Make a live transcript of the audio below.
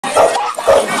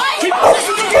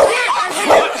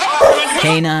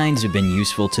Canines have been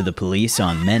useful to the police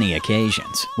on many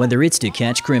occasions, whether it's to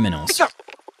catch criminals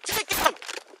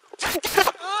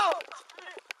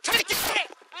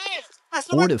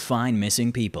or to find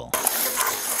missing people.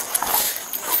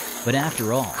 But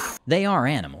after all, they are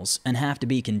animals and have to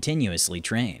be continuously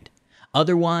trained.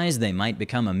 Otherwise, they might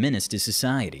become a menace to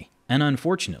society, and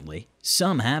unfortunately,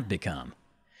 some have become.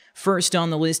 First on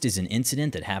the list is an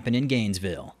incident that happened in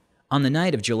Gainesville. On the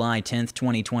night of July 10th,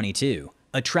 2022,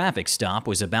 a traffic stop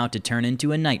was about to turn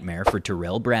into a nightmare for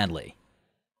Terrell Bradley.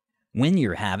 When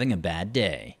you're having a bad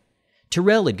day.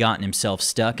 Terrell had gotten himself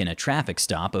stuck in a traffic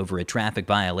stop over a traffic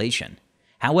violation.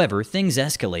 However, things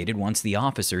escalated once the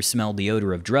officer smelled the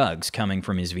odor of drugs coming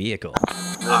from his vehicle.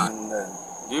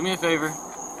 Do me a favor.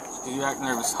 If you act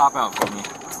nervous, hop out for me.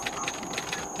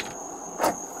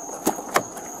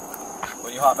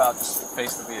 When you hop out, just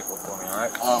face the vehicle for me,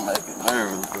 alright? I'm making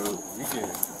nervous, bro. You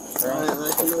good.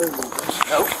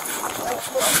 Nope.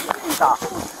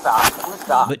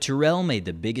 Stop. But Terrell made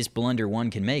the biggest blunder one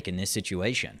can make in this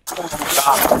situation.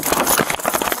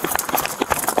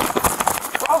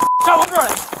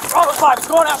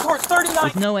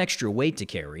 With no extra weight to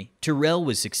carry, Terrell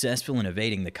was successful in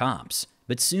evading the cops,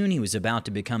 but soon he was about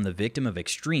to become the victim of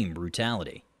extreme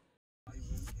brutality.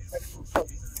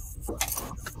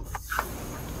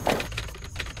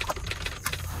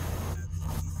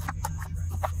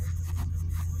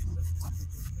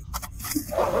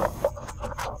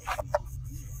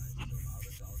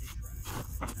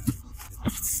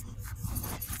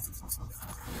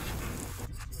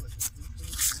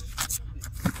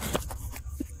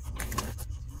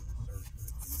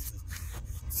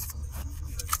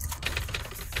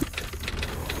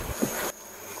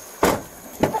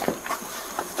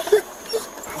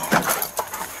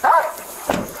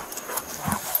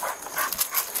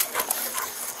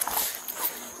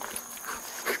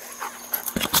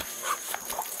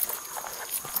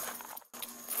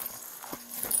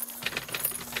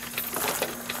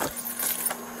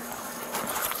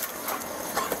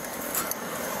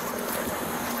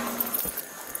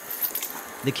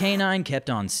 The canine kept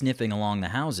on sniffing along the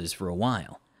houses for a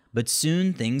while, but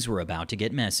soon things were about to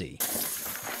get messy.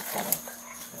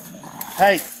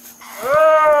 Hey!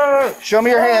 Show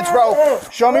me your hands, bro!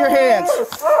 Show me your hands!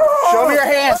 Show me your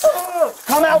hands!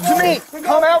 Come out to me!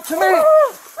 Come out to me!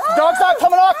 Dog's not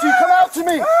coming off to you! Come out to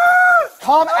me!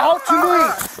 Come out to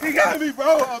me! He got me,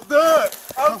 bro! I'm done!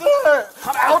 I'm done!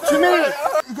 Come out to me!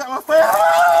 You got my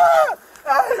finger!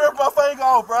 He ripped my finger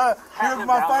off, bro! He ripped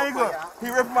my finger! He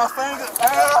ripped my finger!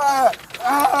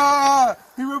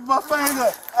 He ripped my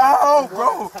finger! Ow,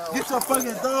 bro! Get your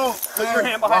fucking dog! Put your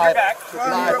hand behind your back.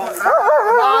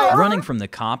 Running from the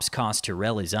cops cost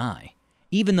Terrell his eye.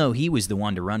 Even though he was the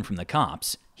one to run from the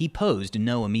cops, he posed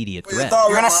no immediate threat.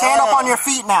 You're gonna stand up on your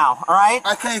feet now, alright?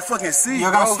 I can't fucking see,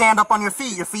 You're gonna stand up on your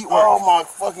feet work. Oh my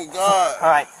fucking god!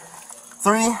 Alright.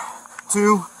 3,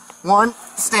 2, 1,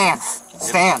 stand.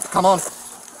 Stand, come on.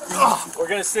 We're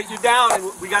gonna sit you down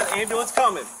and we got an ambulance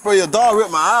coming. Bro, your dog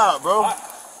ripped my eye, bro.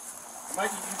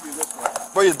 Mikey, you do this one.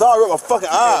 Bro, your dog ripped my fucking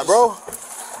eye, bro.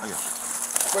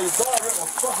 Bro, your dog ripped my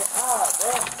fucking eye,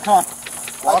 bro. Come on.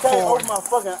 I can't open my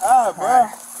fucking eye, bro.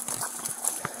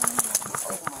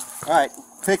 Alright,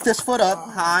 pick this foot up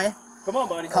high. Come on,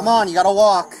 buddy. Come on, you gotta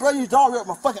walk. Bro, your dog ripped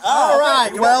my fucking eye.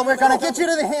 Alright, well, we're gonna get you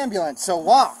to the ambulance, so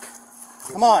walk.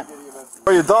 Come on.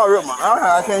 Bro, your dog ripped my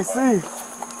eye. I can't see.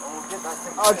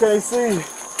 I can't see.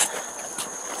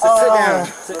 Sit down.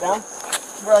 Sit down.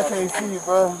 Bro, I can't see,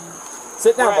 bro.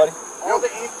 Sit down, buddy. You know the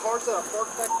parts of the fork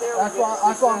back there? That's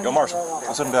why Go, Marshall.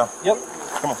 I'll sit him down. Yep.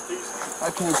 Come on.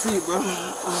 I can't see, bro.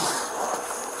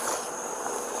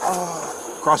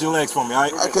 Cross your legs for me, all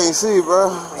right? I can't see, bro.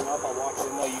 I'll watch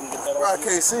him while you can get that Bro, I off.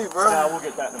 can't see, bro. Nah, we'll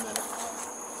get that in a minute.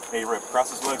 Hey, Rip, cross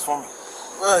his legs for me.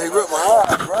 Bro, he ripped my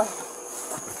eye, bro.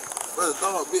 Bro, the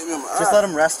dog bit me in my eye. Just let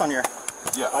him rest on your...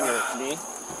 Yeah. On your knee.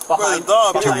 Bro, the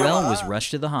dog bit me in my Terrell eye. was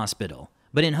rushed to the hospital,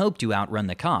 but in hope to outrun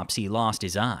the cops, he lost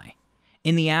his eye.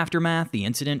 In the aftermath, the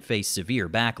incident faced severe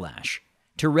backlash.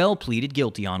 Terrell pleaded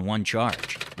guilty on one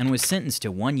charge and was sentenced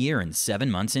to 1 year and 7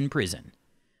 months in prison.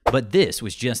 But this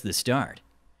was just the start.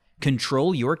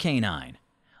 Control your canine.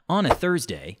 On a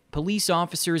Thursday, police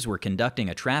officers were conducting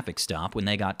a traffic stop when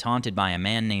they got taunted by a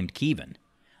man named Kevin.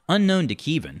 Unknown to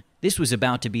Kevin, this was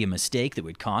about to be a mistake that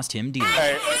would cost him dearly.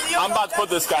 Hey, I'm about to put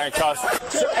this guy in cuffs.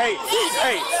 Hey,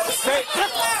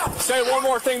 say one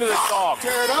more thing to this dog.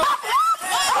 Tear it up.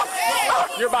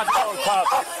 You're about to go in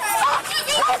cuffs.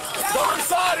 Go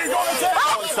inside, you're going to jail.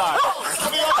 Go inside.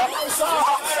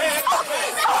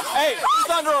 Hey, he's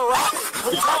under arrest.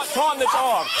 You're not taunting the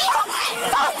dog.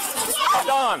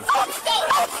 Done.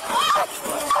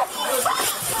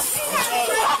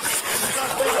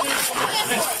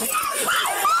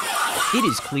 It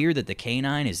is clear that the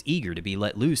canine is eager to be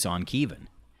let loose on Kevin.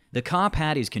 The cop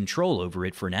had his control over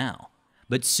it for now,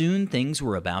 but soon things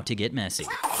were about to get messy.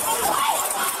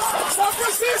 Stop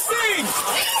resisting!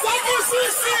 Stop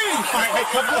resisting! All right, hey,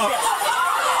 come up.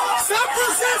 Stop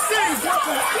resisting!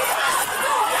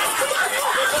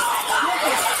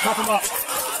 Cuff him up.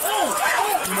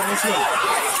 Let's go.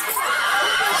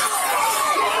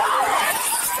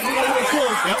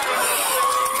 Yep.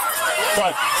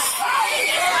 Run.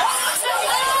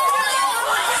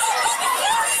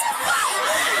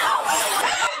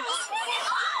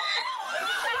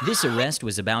 This arrest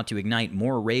was about to ignite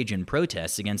more rage and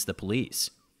protests against the police.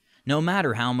 No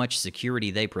matter how much security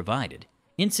they provided,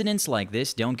 incidents like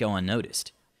this don't go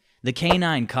unnoticed. The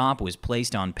canine cop was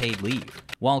placed on paid leave,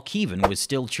 while Kevin was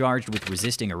still charged with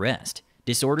resisting arrest,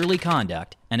 disorderly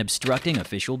conduct, and obstructing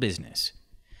official business.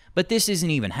 But this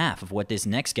isn't even half of what this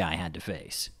next guy had to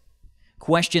face.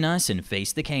 Question us and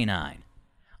face the canine.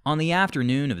 On the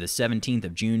afternoon of the 17th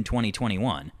of June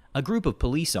 2021, a group of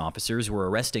police officers were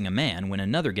arresting a man when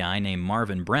another guy named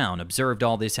Marvin Brown observed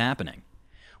all this happening.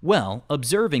 Well,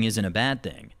 observing isn't a bad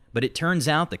thing, but it turns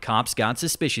out the cops got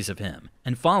suspicious of him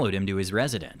and followed him to his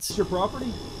residence. Is this your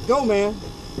property? Go, man.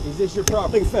 Is this your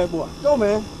property? Big fat boy. Go,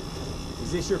 man.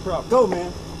 Is this your property? Go,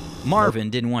 man. Marvin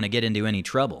didn't want to get into any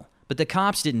trouble, but the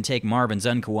cops didn't take Marvin's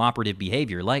uncooperative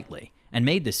behavior lightly and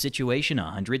made the situation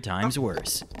 100 times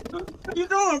worse. What you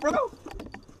doing, bro?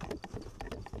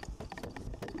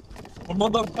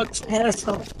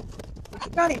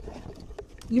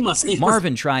 You must eat.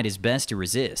 Marvin tried his best to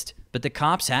resist, but the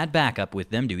cops had backup with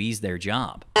them to ease their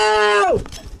job. Help!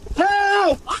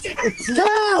 Help! Help!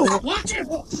 Help! Watch it!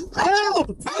 Help!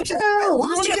 Watch it!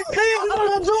 Watch it! I'm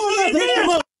not doing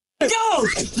nothing! Go!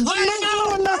 I'm not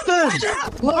doing nothing!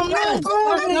 I'm not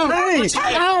doing anything!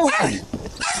 Help!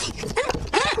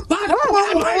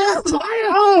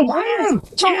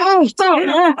 Come on, stop,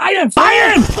 man!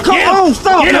 Fire him! Come on,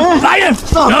 stop, man! Fire him!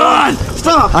 Stop!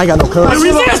 Stop! I ain't got no courage.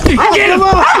 We're resisting! Get him!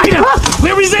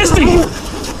 We're resisting!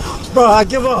 Bro, I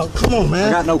give up. Come on, man.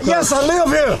 I got no courage. Yes, I live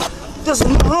here. This is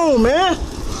my home, man.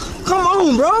 Come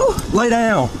on, bro. Lay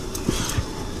down.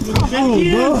 Come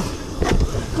on, bro.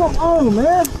 Come on,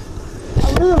 man.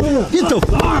 I live here. Get the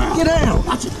fuck. Get down.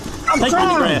 I'm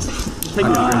trying. Take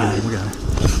the grass. We got it.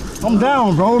 I'm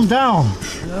down, bro. I'm down.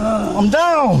 I'm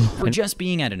down. For just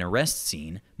being at an arrest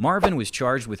scene, Marvin was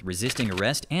charged with resisting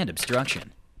arrest and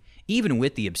obstruction. Even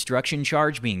with the obstruction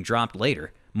charge being dropped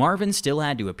later, Marvin still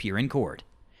had to appear in court.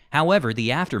 However,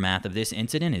 the aftermath of this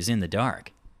incident is in the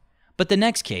dark. But the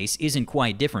next case isn't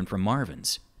quite different from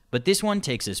Marvin's, but this one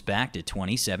takes us back to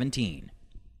 2017.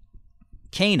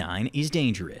 Canine is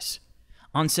dangerous.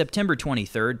 On September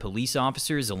 23rd, police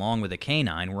officers along with a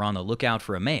canine were on the lookout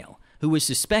for a male who was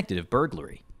suspected of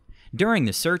burglary. During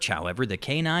the search, however, the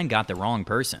canine got the wrong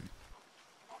person.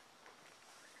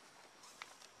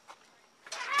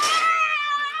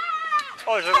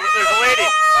 Oh, there's a lady.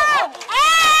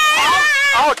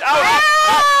 Out, out.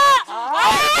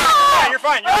 Yeah, you're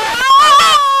fine. You're fine.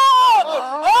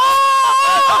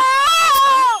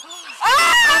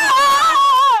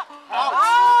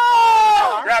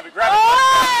 Grab it, grab it.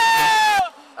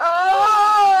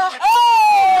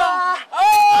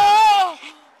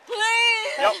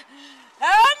 Please. Yep.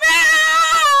 Help me.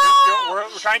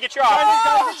 We're trying to get you off.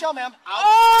 Ma'am.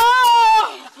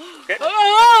 Okay.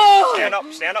 Stand up,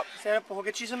 stand up. Stand up, we'll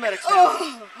get you some medics,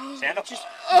 ma'am. Stand up.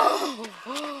 Oh,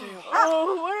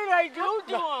 what did I do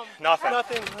to him? Nothing.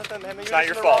 Nothing, ma'am. It's not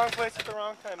your fault. Wrong place at the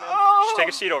wrong time, ma'am. Just take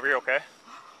a seat over here, okay?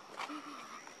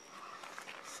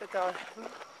 Sit down.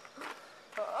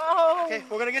 Okay,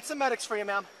 we're gonna get some medics for you,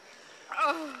 ma'am.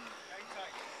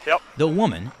 Yep. The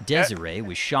woman, Desiree,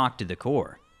 was shocked to the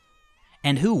core.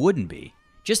 And who wouldn't be?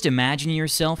 Just imagine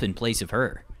yourself in place of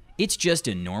her. It's just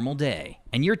a normal day,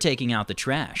 and you're taking out the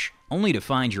trash, only to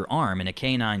find your arm in a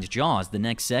canine's jaws the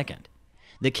next second.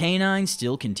 The canine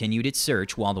still continued its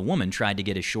search while the woman tried to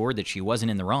get assured that she wasn't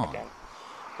in the wrong.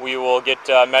 We will get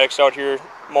medics out here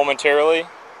momentarily. You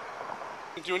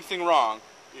didn't do anything wrong.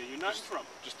 Yeah, you're not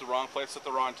just the wrong place at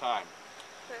the wrong time.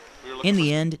 In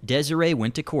the end, Desiree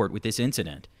went to court with this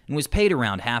incident and was paid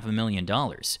around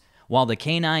 $500,000, while the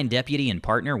canine deputy and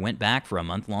partner went back for a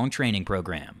month-long training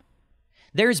program.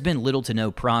 There's been little to no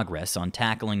progress on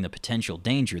tackling the potential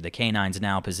danger the canines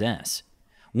now possess.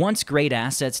 Once great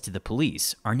assets to the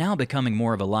police are now becoming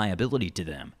more of a liability to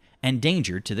them and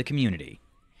danger to the community.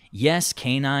 Yes,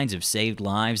 canines have saved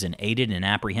lives and aided in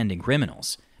apprehending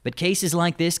criminals, but cases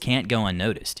like this can't go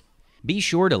unnoticed. Be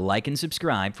sure to like and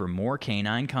subscribe for more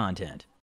canine content.